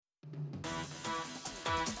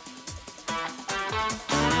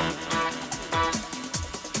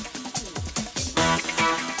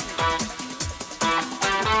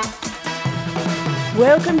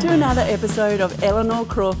Welcome to another episode of Eleanor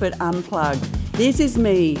Crawford Unplugged. This is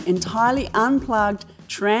me, entirely unplugged,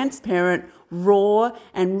 transparent, raw,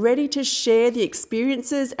 and ready to share the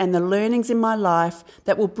experiences and the learnings in my life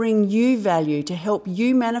that will bring you value to help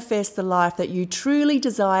you manifest the life that you truly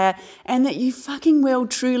desire and that you fucking well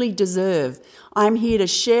truly deserve. I'm here to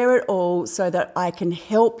share it all so that I can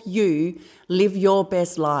help you live your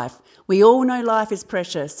best life. We all know life is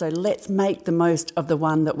precious, so let's make the most of the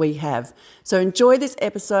one that we have. So enjoy this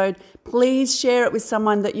episode. Please share it with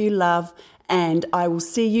someone that you love, and I will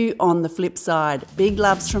see you on the flip side. Big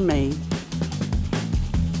loves from me.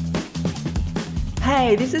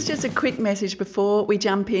 Hey, this is just a quick message before we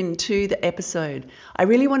jump into the episode. I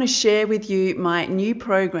really want to share with you my new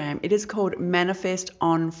program. It is called Manifest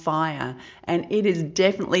on Fire, and it is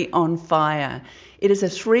definitely on fire. It is a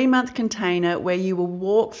 3-month container where you will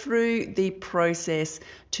walk through the process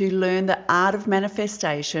to learn the art of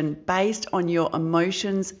manifestation based on your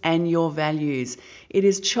emotions and your values. It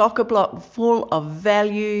is chock-a-block full of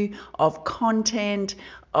value, of content,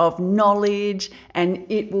 of knowledge, and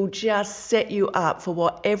it will just set you up for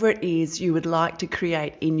whatever it is you would like to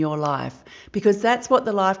create in your life. Because that's what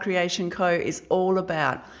the Life Creation Co. is all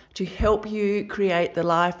about, to help you create the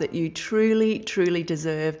life that you truly, truly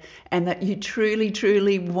deserve and that you truly,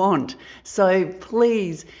 truly want. So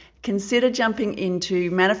please consider jumping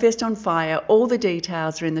into Manifest on Fire. All the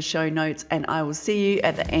details are in the show notes, and I will see you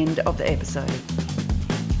at the end of the episode.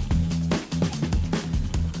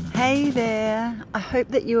 Hey there, I hope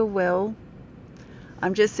that you are well.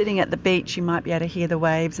 I'm just sitting at the beach. You might be able to hear the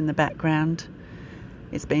waves in the background.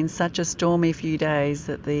 It's been such a stormy few days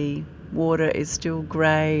that the water is still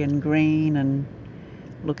grey and green and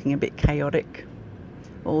looking a bit chaotic.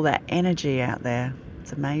 All that energy out there,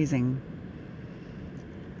 it's amazing.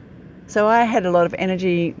 So I had a lot of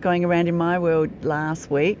energy going around in my world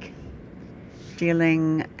last week,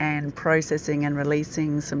 feeling and processing and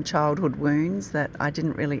releasing some childhood wounds that I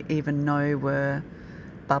didn't really even know were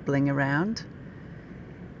bubbling around.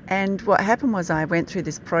 And what happened was I went through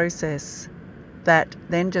this process that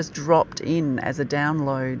then just dropped in as a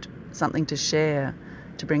download, something to share,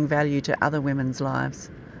 to bring value to other women's lives,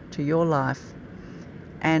 to your life.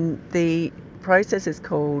 And the process is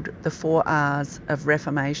called the 4 R's of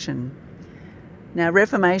Reformation. Now,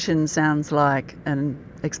 reformation sounds like an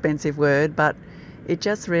expensive word, but it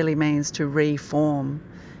just really means to reform.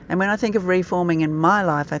 And when I think of reforming in my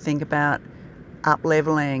life, I think about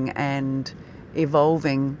up-leveling and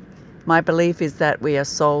evolving. My belief is that we are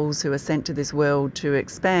souls who are sent to this world to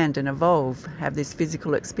expand and evolve, have this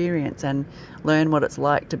physical experience and learn what it's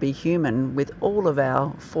like to be human with all of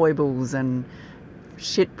our foibles and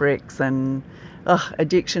shit bricks and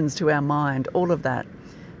addictions to our mind, all of that.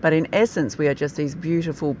 But in essence, we are just these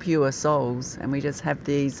beautiful, pure souls, and we just have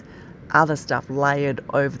these other stuff layered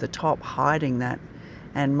over the top, hiding that.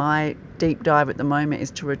 And my deep dive at the moment is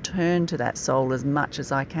to return to that soul as much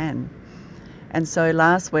as I can. And so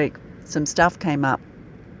last week, some stuff came up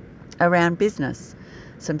around business,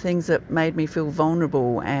 some things that made me feel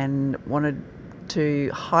vulnerable and wanted to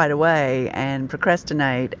hide away and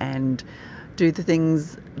procrastinate and do the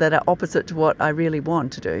things that are opposite to what I really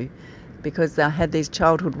want to do, because I had these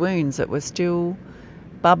childhood wounds that were still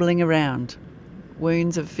bubbling around.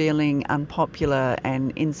 Wounds of feeling unpopular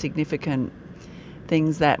and insignificant,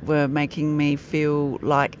 things that were making me feel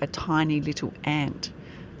like a tiny little ant.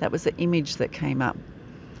 That was the image that came up.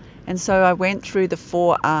 And so I went through the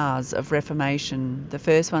 4 R's of reformation, the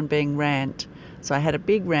first one being rant. So I had a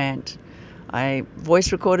big rant. I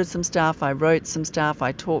voice recorded some stuff, I wrote some stuff,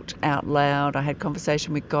 I talked out loud, I had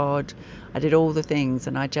conversation with God, I did all the things,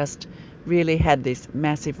 and I just really had this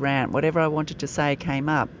massive rant. Whatever I wanted to say came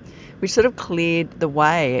up, which sort of cleared the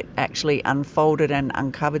way. It actually unfolded and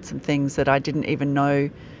uncovered some things that I didn't even know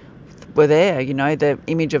were there. You know, the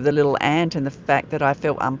image of the little ant and the fact that I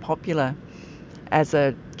felt unpopular as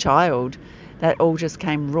a child, that all just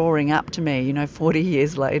came roaring up to me, 40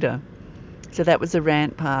 years later. So that was the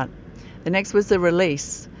rant part. The next was the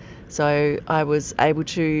release. So I was able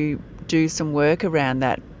to do some work around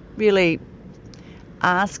that, really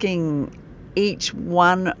asking each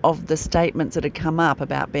one of the statements that had come up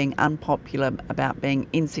about being unpopular, about being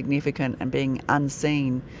insignificant and being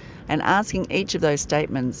unseen, and asking each of those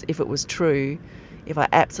statements if it was true, if I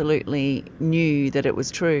absolutely knew that it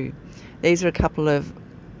was true. These are a couple of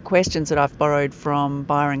questions that I've borrowed from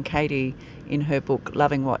Byron Katie in her book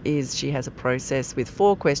Loving What Is. She has a process with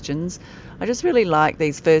 4 questions. I just really like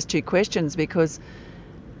these first 2 questions because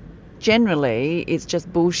generally it's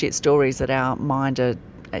just bullshit stories that our mind are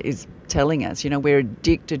is telling us. We're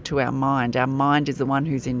addicted to our mind. Our mind is the one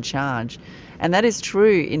who's in charge. And that is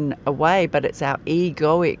true in a way, but it's our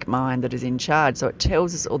egoic mind that is in charge. So it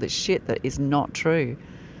tells us all this shit that is not true.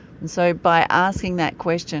 And so by asking that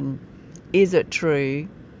question, is it true?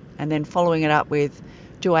 And then following it up with,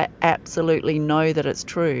 do I absolutely know that it's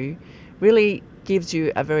true? Really gives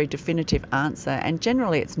you a very definitive answer. And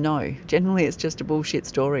generally it's no. Generally it's just a bullshit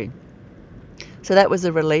story. So that was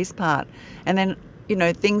the release part. And then,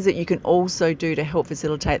 things that you can also do to help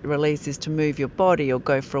facilitate the release is to move your body, or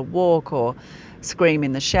go for a walk, or scream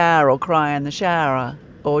in the shower, or cry in the shower,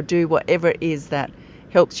 or do whatever it is that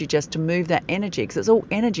helps you just to move that energy, because it's all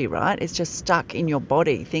energy, right? It's just stuck in your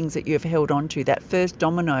body, things that you've held on to, that first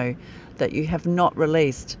domino that you have not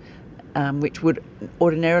released, which would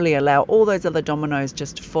ordinarily allow all those other dominoes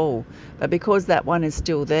just to fall. But because that one is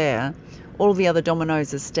still there, all the other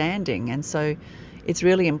dominoes are standing. And so it's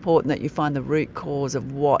really important that you find the root cause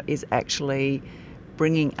of what is actually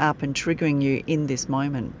bringing up and triggering you in this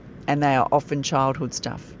moment. And they are often childhood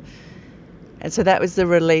stuff. And so that was the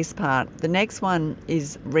release part. The next one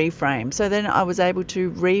is reframe. So then I was able to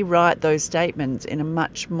rewrite those statements in a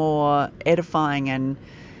much more edifying and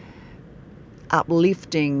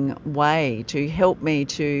uplifting way to help me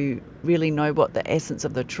to really know what the essence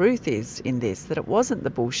of the truth is in this, that it wasn't the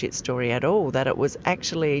bullshit story at all, that it was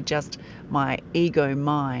actually just my ego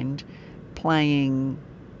mind playing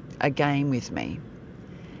a game with me.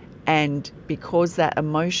 And because that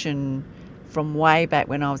emotion from way back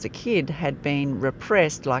when I was a kid had been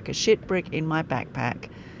repressed like a shit brick in my backpack,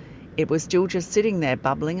 it was still just sitting there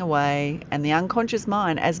bubbling away, and the unconscious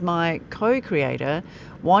mind, as my co-creator,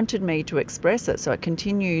 wanted me to express it. So it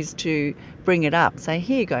continues to bring it up. Say,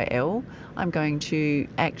 here you go, Elle, I'm going to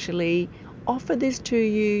actually offer this to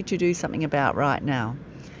you to do something about right now.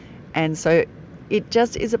 And so it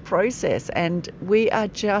just is a process, and we are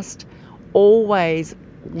just always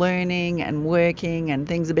learning and working, and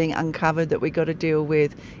things are being uncovered that we got to deal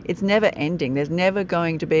with. It's never ending. There's never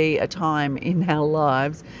going to be a time in our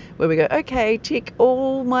lives where we go, okay, tick,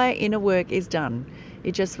 all my inner work is done.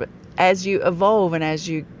 It just, as you evolve and as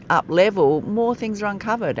you up level, more things are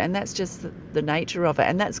uncovered, and that's just the nature of it.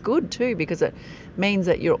 And that's good too, because it means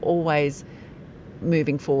that you're always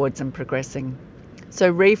moving forwards and progressing.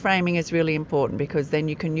 So reframing is really important, because then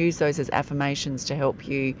you can use those as affirmations to help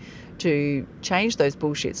you to change those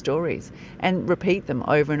bullshit stories and repeat them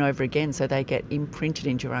over and over again so they get imprinted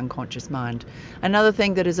into your unconscious mind. Another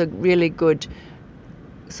thing that is a really good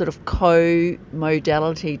sort of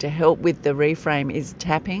co-modality to help with the reframe is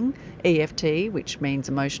tapping, EFT, which means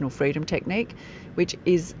emotional freedom technique, which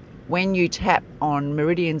is when you tap on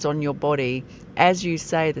meridians on your body as you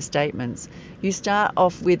say the statements. You start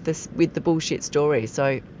off with the bullshit story.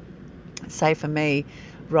 So say for me,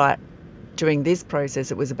 right, during this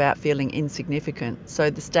process it was about feeling insignificant. So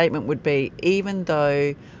the statement would be, even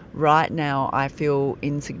though right now I feel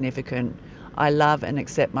insignificant, I love and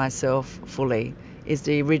accept myself fully, is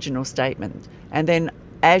the original statement. And then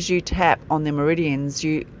as you tap on the meridians,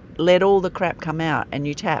 you let all the crap come out, and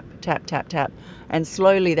you tap, tap, tap, tap, and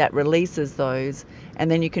slowly that releases those,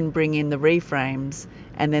 and then you can bring in the reframes,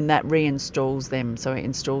 and then that reinstalls them. So it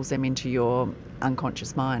installs them into your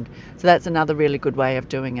unconscious mind. So that's another really good way of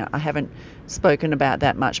doing it. I haven't spoken about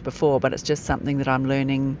that much before, but it's just something that I'm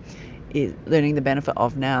learning the benefit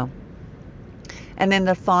of now. And then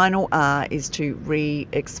the final R is to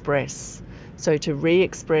re-express. So to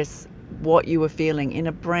re-express what you were feeling in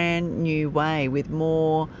a brand new way, with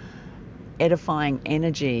more edifying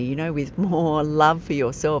energy, with more love for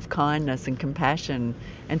yourself, kindness and compassion,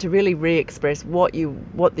 and to really re-express what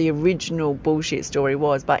the original bullshit story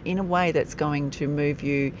was, but in a way that's going to move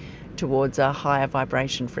you towards a higher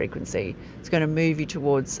vibration frequency. It's going to move you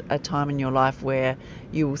towards a time in your life where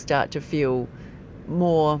you will start to feel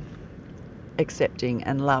more accepting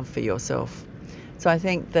and love for yourself. So I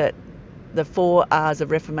think that the 4 R's of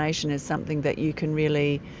reformation is something that you can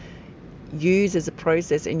really use as a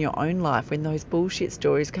process in your own life when those bullshit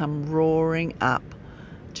stories come roaring up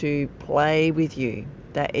to play with you.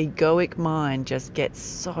 That egoic mind just gets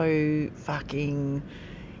so fucking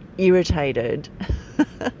irritated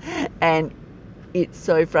and it's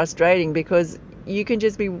so frustrating, because you can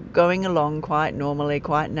just be going along quite normally,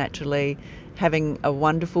 quite naturally, having a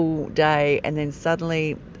wonderful day, and then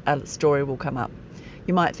suddenly a story will come up.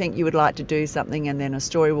 You might think you would like to do something, and then a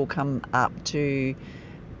story will come up to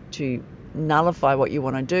nullify what you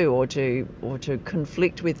want to do, or to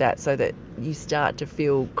conflict with that, so that you start to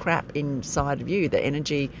feel crap inside of you. The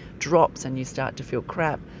energy drops and you start to feel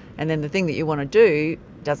crap, and then the thing that you want to do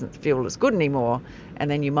doesn't feel as good anymore, and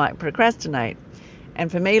then you might procrastinate.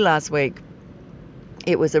 And for me last week,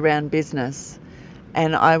 it was around business,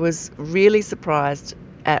 and I was really surprised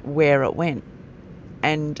at where it went.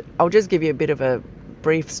 And I'll just give you a bit of a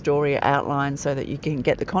brief story outline so that you can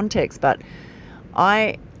get the context. But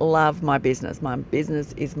I love my business. My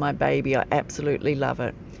business is my baby. I absolutely love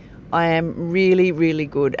it. I am really, really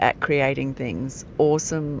good at creating things.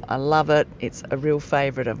 Awesome. I love it. It's a real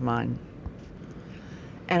favourite of mine.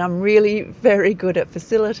 And I'm really very good at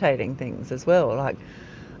facilitating things as well. Like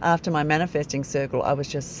after my manifesting circle, I was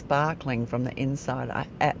just sparkling from the inside. I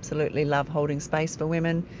absolutely love holding space for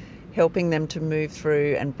women, helping them to move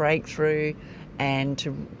through and break through and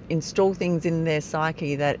to install things in their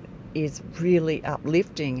psyche that is really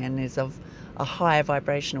uplifting and is of a higher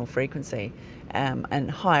vibrational frequency, and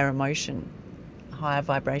higher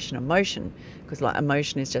vibration emotion, because like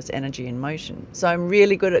emotion is just energy in motion. So I'm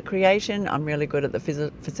really good at creation. I'm really good at the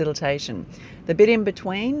facilitation. The bit in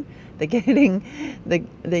between, the getting,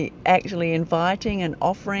 the actually inviting and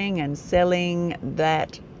offering and selling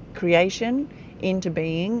that creation into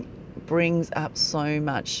being brings up so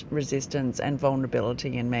much resistance and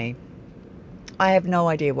vulnerability in me. I have no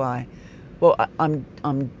idea why. Well,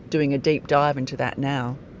 I'm doing a deep dive into that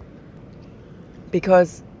now,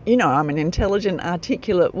 because I'm an intelligent,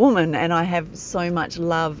 articulate woman, and I have so much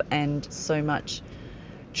love and so much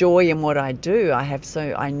joy in what I do.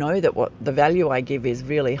 I know that what the value I give is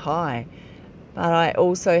really high, but I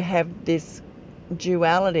also have this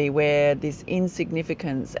duality where this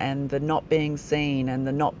insignificance and the not being seen and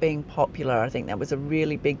the not being popular. I think that was a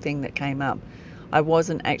really big thing that came up. I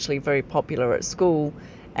wasn't actually very popular at school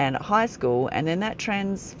and at high school, and then that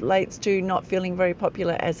translates to not feeling very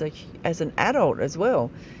popular as an adult as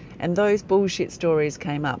well. And those bullshit stories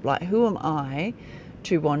came up, like, who am I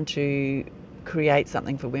to want to create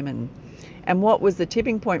something for women? And what was the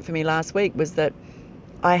tipping point for me last week was that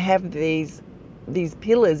I have these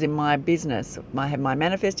pillars in my business. I have my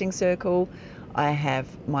manifesting circle, I have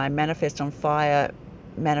my Manifest on Fire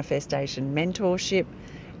manifestation mentorship,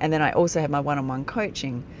 and then I also have my one-on-one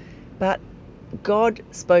coaching. But God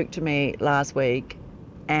spoke to me last week,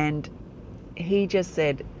 and he just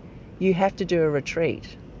said, you have to do a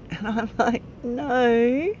retreat. And I'm like,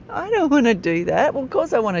 no, I don't want to do that. Well, of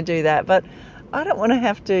course I want to do that, but I don't want to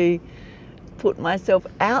have to put myself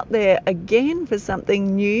out there again for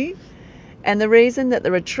something new. And the reason that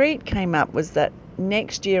the retreat came up was that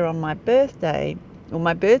next year on my birthday,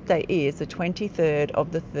 my birthday is the 23rd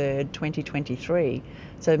of the 3rd, 2023.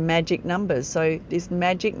 So magic numbers. So this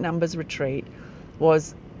magic numbers retreat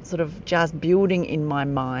was sort of just building in my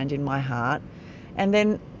mind, in my heart. And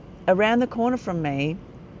then around the corner from me,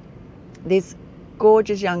 this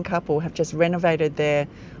gorgeous young couple have just renovated their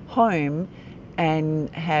home and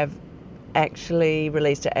have actually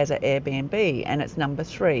released it as an Airbnb, and it's number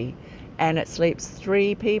 3, and it sleeps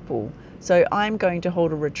 3 people. So I'm going to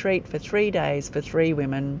hold a retreat for 3 days for 3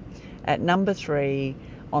 women at number 3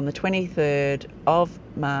 on the 23rd of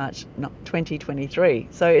March 2023.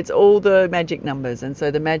 So it's all the magic numbers, and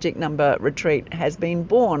so the magic number retreat has been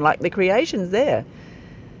born. Like, the creation's there,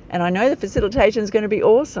 and I know the facilitation is going to be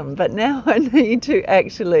awesome, but now I need to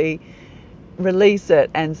actually release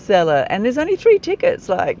it and sell it. And there's only 3 tickets.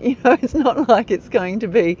 Like, it's not like it's going to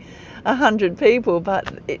be 100 people,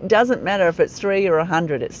 but it doesn't matter if it's 3 or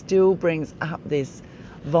 100. It still brings up this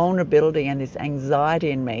vulnerability and this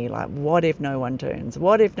anxiety in me. Like, what if no one turns?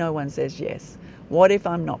 What if no one says yes? What if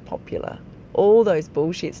I'm not popular? All those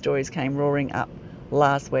bullshit stories came roaring up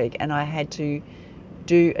last week, and I had to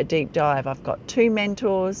do a deep dive. I've got 2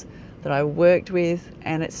 mentors that I worked with,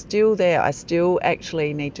 and it's still there. I still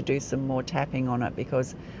actually need to do some more tapping on it,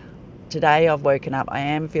 because today I've woken up, I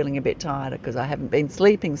am feeling a bit tired because I haven't been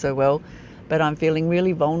sleeping so well, but I'm feeling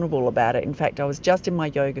really vulnerable about it. In fact, I was just in my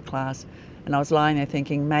yoga class and I was lying there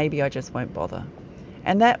thinking, maybe I just won't bother.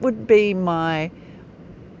 And that would be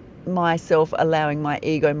myself allowing my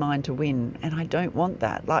ego mind to win, and I don't want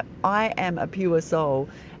that. Like, I am a pure soul,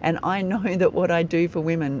 and I know that what I do for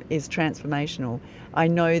women is transformational. I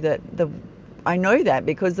know that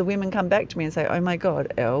because the women come back to me and say, oh my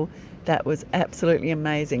God, Elle, that was absolutely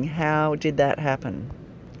amazing. How did that happen?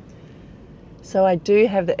 So I do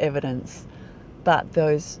have the evidence, but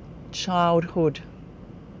those childhood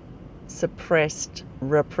suppressed,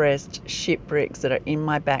 repressed shipwrecks that are in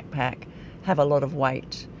my backpack have a lot of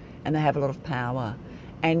weight, and they have a lot of power.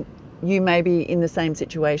 And you may be in the same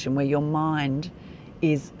situation where your mind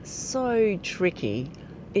is so tricky.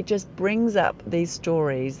 It just brings up these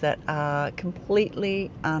stories that are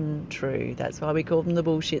completely untrue. That's why we call them the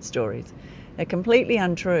bullshit stories. They're completely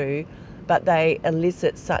untrue, but they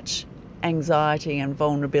elicit such anxiety and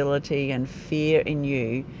vulnerability and fear in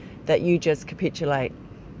you that you just capitulate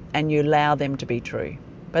and you allow them to be true.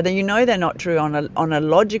 But then you know they're not true on a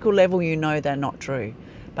logical level, you know they're not true.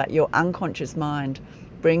 But your unconscious mind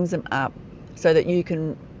brings them up so that you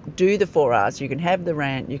can do the 4Rs, you can have the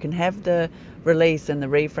rant, you can have the release and the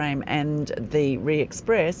reframe and the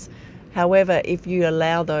re-express. However, if you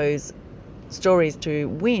allow those stories to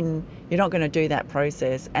win, you're not going to do that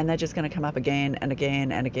process, and they're just going to come up again and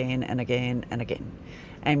again and again and again and again.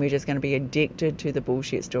 And we're just going to be addicted to the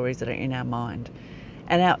bullshit stories that are in our mind.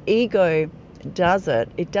 And our ego does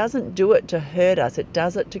it. It doesn't do it to hurt us. It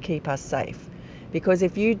does it to keep us safe. Because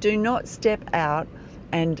if you do not step out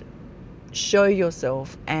and show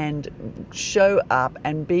yourself and show up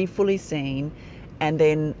and be fully seen, and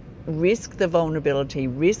then risk the vulnerability,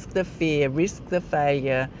 risk the fear, risk the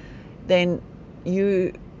failure, then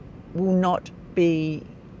you will not be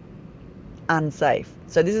unsafe.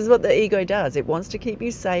 So this is what the ego does. It wants to keep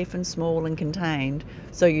you safe and small and contained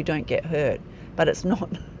so you don't get hurt. But it's not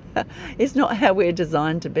it's not how we're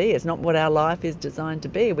designed to be. It's not what our life is designed to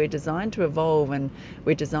be. We're designed to evolve, and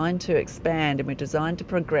we're designed to expand, and we're designed to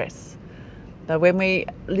progress. But when we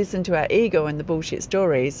listen to our ego and the bullshit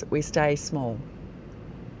stories, we stay small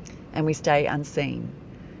and we stay unseen,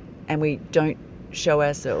 and we don't show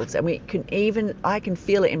ourselves. And I can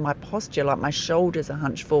feel it in my posture, like my shoulders are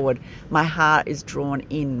hunched forward, my heart is drawn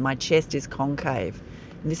in, my chest is concave.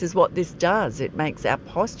 And this is what this does. It makes our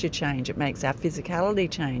posture change, it makes our physicality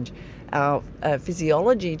change, our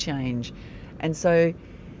physiology change. And so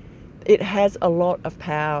it has a lot of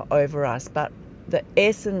power over us. But the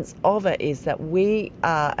essence of it is that we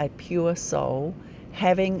are a pure soul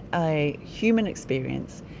having a human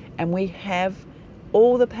experience, and we have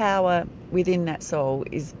all the power within that soul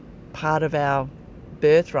is part of our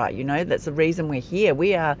birthright. You know, that's the reason we're here.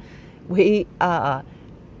 We are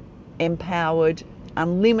empowered,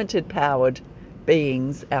 unlimited powered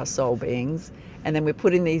beings, our soul beings, and then we're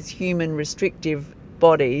put in these human restrictive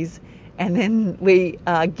bodies, and then we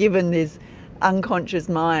are given this unconscious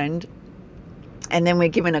mind, and then we're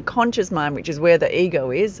given a conscious mind, which is where the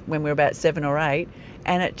ego is when we're about 7 or 8,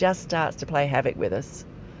 and it just starts to play havoc with us.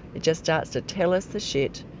 It just starts to tell us the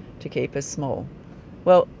shit to keep us small.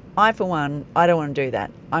 Well, I, for one, I don't want to do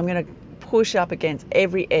that. I'm going to push up against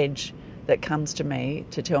every edge that comes to me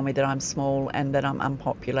to tell me that I'm small and that I'm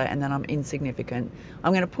unpopular and that I'm insignificant.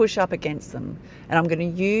 I'm going to push up against them, and I'm going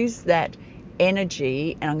to use that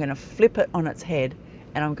energy, and I'm going to flip it on its head,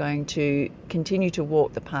 and I'm going to continue to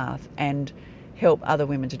walk the path and help other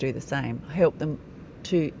women to do the same. Help them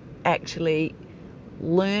to actually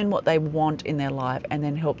learn what they want in their life, and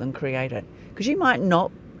then help them create it. Because you might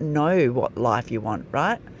not know what life you want,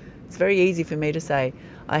 right? It's very easy for me to say,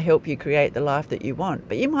 I help you create the life that you want,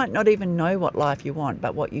 but you might not even know what life you want.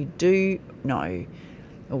 But what you do know,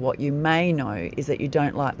 or what you may know, is that you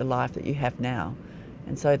don't like the life that you have now.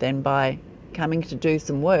 And so then by coming to do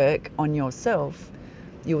some work on yourself,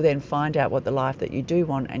 you'll then find out what the life that you do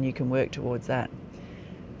want, and you can work towards that.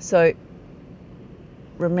 So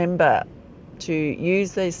remember to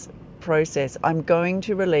use this process. I'm going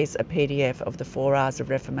to release a PDF of the 4Rs of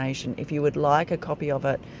Reformation. If you would like a copy of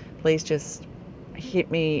it, please just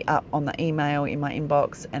hit me up on the email in my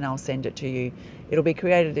inbox, and I'll send it to you. It'll be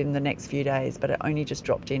created in the next few days, but it only just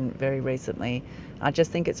dropped in very recently. I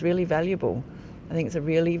just think it's really valuable. I think it's a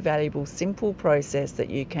really valuable, simple process that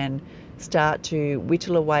you can start to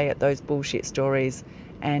whittle away at those bullshit stories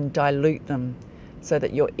and dilute them, so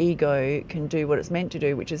that your ego can do what it's meant to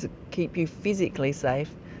do, which is keep you physically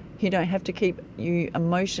safe. You don't have to keep you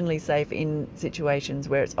emotionally safe in situations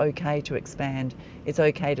where it's okay to expand. It's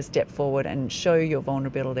okay to step forward and show your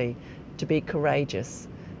vulnerability, to be courageous,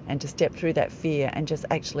 and to step through that fear and just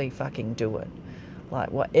actually fucking do it.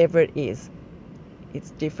 Like, whatever it is,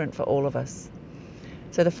 it's different for all of us.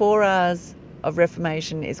 So the 4Rs of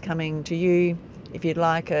Reformation is coming to you. If you'd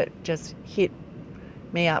like it, just hit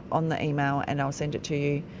me up on the email and I'll send it to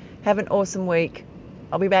you. Have an awesome week.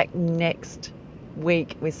 I'll be back next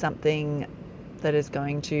week with something that is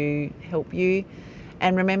going to help you.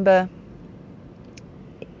 And remember,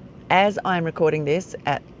 as I'm recording this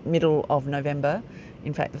at middle of November,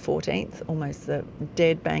 in fact the 14th, almost the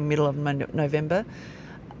dead bang middle of November,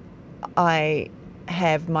 I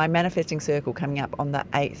have my manifesting circle coming up on the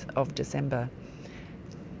 8th of December.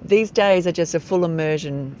 These days are just a full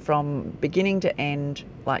immersion from beginning to end,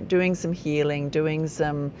 like doing some healing, doing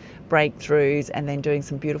some breakthroughs, and then doing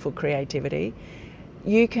some beautiful creativity.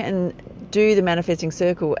 You can do the manifesting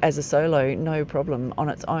circle as a solo, no problem, on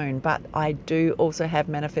its own, but I do also have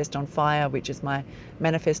Manifest on Fire, which is my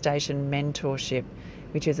manifestation mentorship,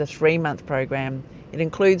 which is a 3-month program. It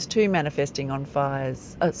includes 2 it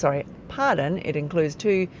includes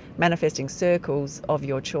 2 manifesting circles of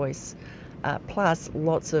your choice, plus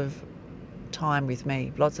lots of time with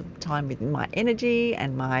me, lots of time with my energy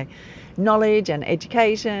and my knowledge and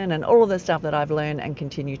education and all of the stuff that I've learned and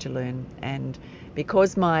continue to learn. And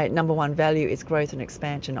because my number one value is growth and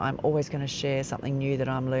expansion, I'm always going to share something new that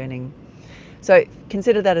I'm learning. So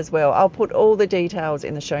consider that as well. I'll put all the details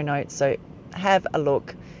in the show notes, so have a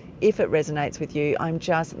look. If it resonates with you, I'm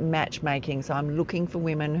just matchmaking. So I'm looking for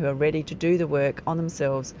women who are ready to do the work on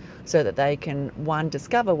themselves so that they can, 1,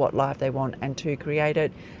 discover what life they want, and 2, create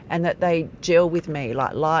it, and that they gel with me,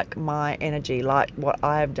 like my energy, like what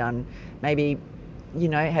I have done. Maybe,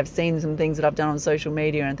 have seen some things that I've done on social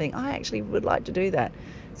media and think, I actually would like to do that.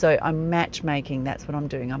 So I'm matchmaking. That's what I'm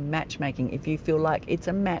doing. I'm matchmaking. If you feel like it's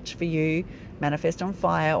a match for you, Manifest on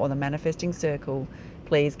Fire or the Manifesting Circle,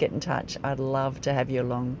 please get in touch. I'd love to have you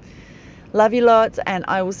along. Love you lots, and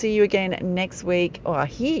I will see you again next week. What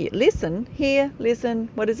is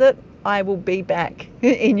it? I will be back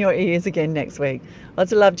in your ears again next week.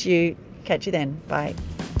 Lots of love to you. Catch you then. Bye.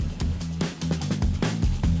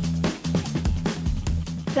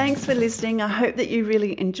 Thanks for listening. I hope that you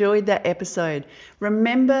really enjoyed that episode.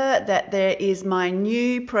 Remember that there is my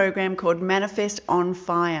new program called Manifest on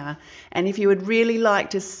Fire. And if you would really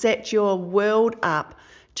like to set your world up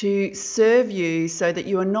to serve you so that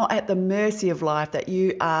you are not at the mercy of life, that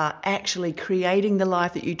you are actually creating the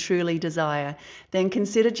life that you truly desire, then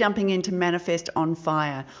consider jumping into Manifest on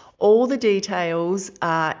Fire. All the details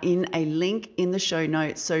are in a link in the show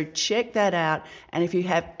notes, so check that out. And if you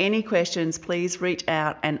have any questions, please reach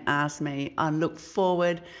out and ask me. I look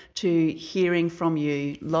forward to hearing from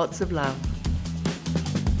you. Lots of love.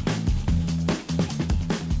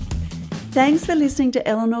 Thanks for listening to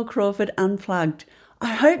Eleanor Crawford Unplugged.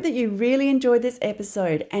 I hope that you really enjoyed this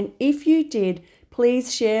episode, and if you did,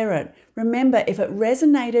 please share it. Remember, if it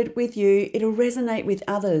resonated with you, it'll resonate with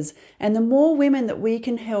others, and the more women that we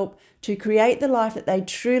can help to create the life that they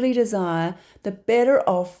truly desire, the better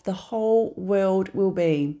off the whole world will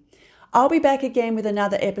be. I'll be back again with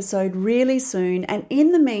another episode really soon, and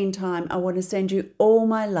in the meantime, I want to send you all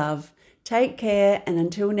my love. Take care, and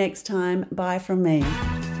until next time, bye from me.